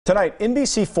Tonight,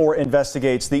 NBC4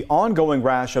 investigates the ongoing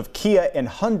rash of Kia and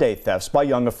Hyundai thefts by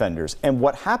young offenders and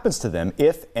what happens to them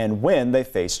if and when they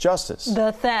face justice.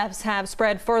 The thefts have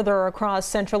spread further across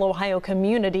central Ohio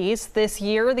communities. This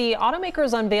year, the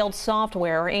automakers unveiled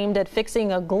software aimed at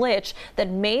fixing a glitch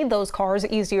that made those cars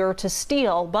easier to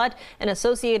steal. But an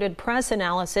Associated Press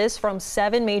analysis from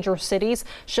 7 major cities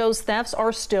shows thefts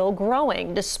are still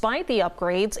growing despite the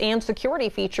upgrades and security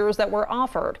features that were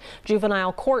offered.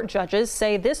 Juvenile court judges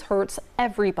say this hurts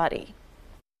everybody.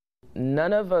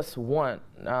 None of us want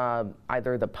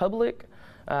either the public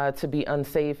to be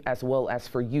unsafe as well as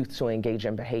for youth to engage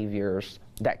in behaviors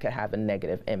that could have a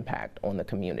negative impact on the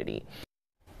community.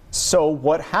 So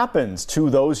what happens to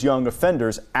those young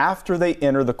offenders after they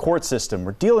enter the court system?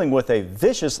 We're dealing with a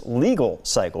vicious legal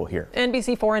cycle here.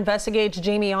 NBC4 investigates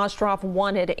Jamie Ostroff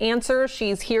wanted answers.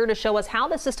 She's here to show us how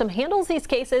the system handles these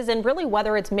cases and really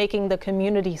whether it's making the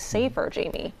community safer,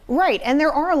 Jamie. Right, and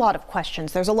there are a lot of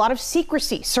questions. There's a lot of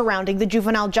secrecy surrounding the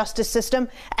juvenile justice system,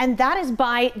 and that is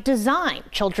by design.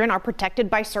 Children are protected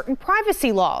by certain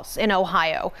privacy laws in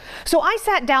Ohio. So I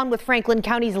sat down with Franklin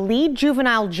County's lead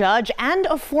juvenile judge and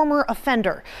a former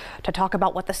offender to talk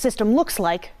about what the system looks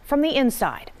like from the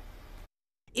inside.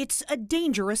 It's a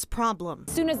dangerous problem.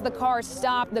 As soon as the car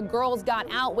stopped, the girls got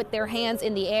out with their hands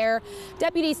in the air.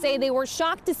 Deputies say they were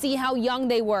shocked to see how young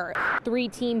they were. 3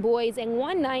 teen boys and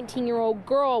 1 19-year-old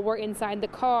girl were inside the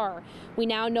car. We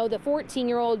now know the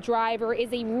 14-year-old driver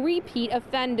is a repeat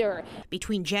offender.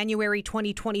 Between January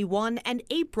 2021 and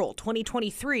April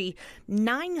 2023,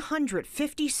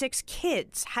 956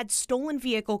 kids had stolen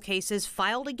vehicle cases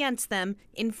filed against them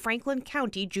in Franklin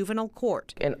County Juvenile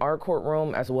Court. In our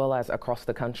courtroom, as well as across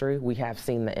the country, we have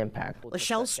seen the impact.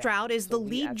 Lachelle Stroud is the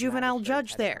lead juvenile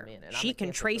judge there. She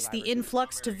can trace the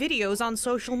influx to videos on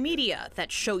social media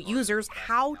that show users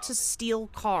how to steal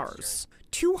cars.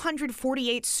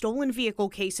 248 stolen vehicle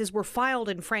cases were filed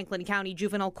in Franklin County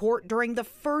Juvenile Court during the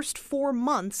first 4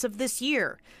 months of this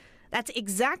year. That's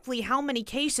exactly how many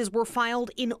cases were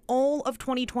filed in all of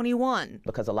 2021.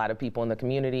 Because a lot of people in the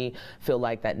community feel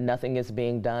like that nothing is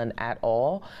being done at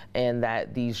all and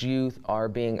that these youth are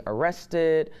being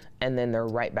arrested and then they're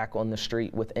right back on the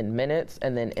street within minutes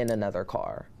and then in another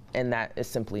car. And that is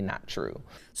simply not true.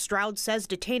 Stroud says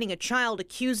detaining a child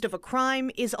accused of a crime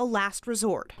is a last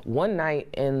resort. One night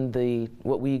in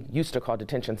what we used to call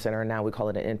detention center, now we call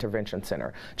it an intervention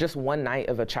center. Just one night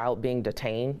of a child being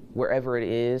detained, wherever it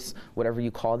is, whatever you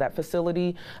call that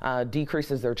facility,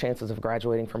 decreases their chances of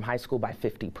graduating from high school by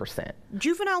 50%.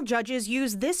 Juvenile judges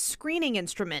use this screening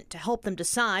instrument to help them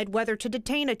decide whether to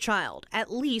detain a child, at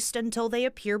least until they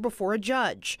appear before a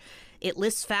judge. It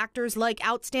lists factors like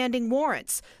outstanding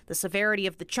warrants, the severity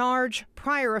of the charge,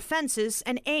 prior offenses,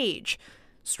 and age.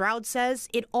 Stroud says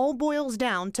it all boils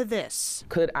down to this.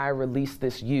 Could I release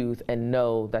this youth and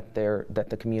know that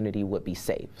the community would be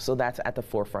safe? So that's at the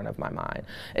forefront of my mind.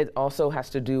 It also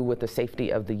has to do with the safety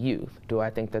of the youth. Do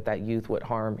I think that that youth would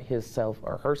harm himself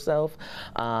or herself?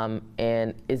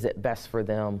 And is it best for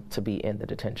them to be in the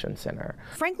detention center?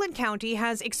 Franklin County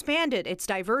has expanded its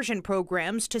diversion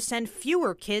programs to send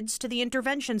fewer kids to the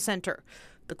intervention center.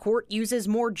 The court uses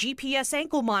more GPS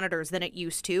ankle monitors than it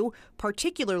used to,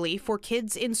 particularly for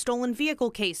kids in stolen vehicle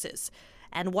cases.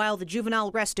 And while the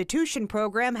juvenile restitution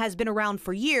program has been around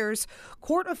for years,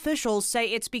 court officials say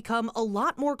it's become a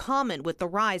lot more common with the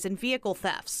rise in vehicle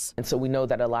thefts. And so we know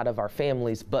that a lot of our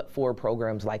families, but for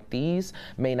programs like these,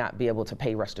 may not be able to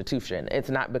pay restitution. It's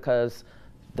not because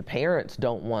the parents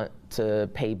don't want to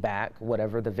pay back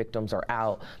whatever the victims are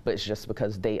out, but it's just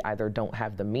because they either don't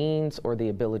have the means or the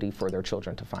ability for their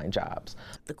children to find jobs.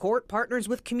 The court partners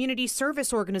with community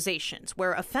service organizations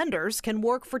where offenders can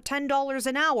work for $10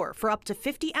 an hour for up to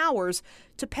 50 hours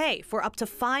to pay for up to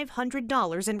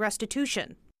 $500 in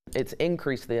restitution. It's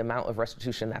increased the amount of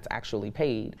restitution that's actually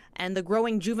paid. And the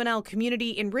growing Juvenile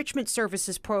Community Enrichment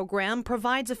Services program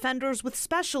provides offenders with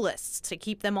specialists to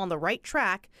keep them on the right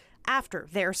track after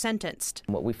they're sentenced.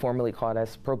 What we formerly called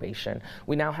as probation.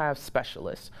 We now have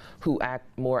specialists who act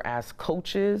more as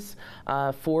coaches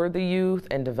for the youth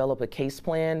and develop a case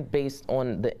plan based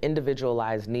on the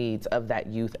individualized needs of that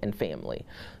youth and family.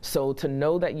 So to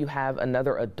know that you have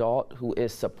another adult who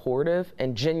is supportive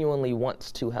and genuinely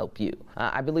wants to help you,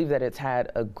 I believe that it's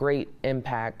had a great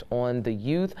impact on the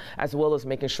youth, as well as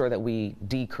making sure that we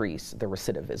decrease the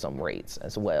recidivism rates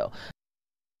as well.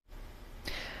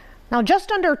 Now,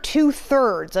 just under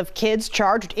 2/3 of kids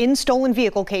charged in stolen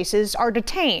vehicle cases are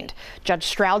detained. Judge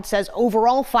Stroud says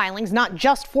overall filings, not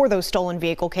just for those stolen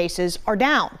vehicle cases, are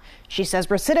down. She says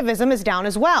recidivism is down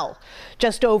as well.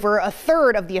 Just over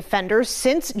 1/3 of the offenders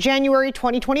since January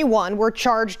 2021 were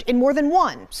charged in more than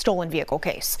one stolen vehicle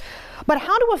case. But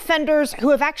how do offenders who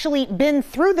have actually been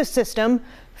through the system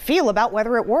feel about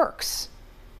whether it works?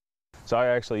 So I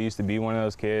actually used to be one of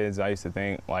those kids. I used to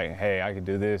think like, hey, I could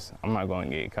do this. I'm not going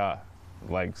to get caught.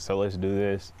 Like, so let's do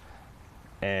this.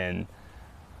 And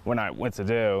when I went to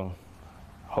jail,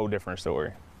 whole different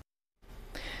story.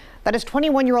 That is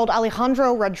 21-year-old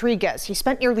Alejandro Rodriguez. He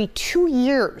spent nearly 2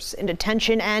 years in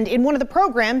detention and in one of the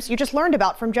programs you just learned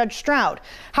about from Judge Stroud.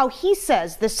 How he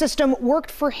says the system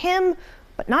worked for him,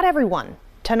 but not everyone.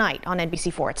 Tonight on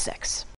NBC4 at 6.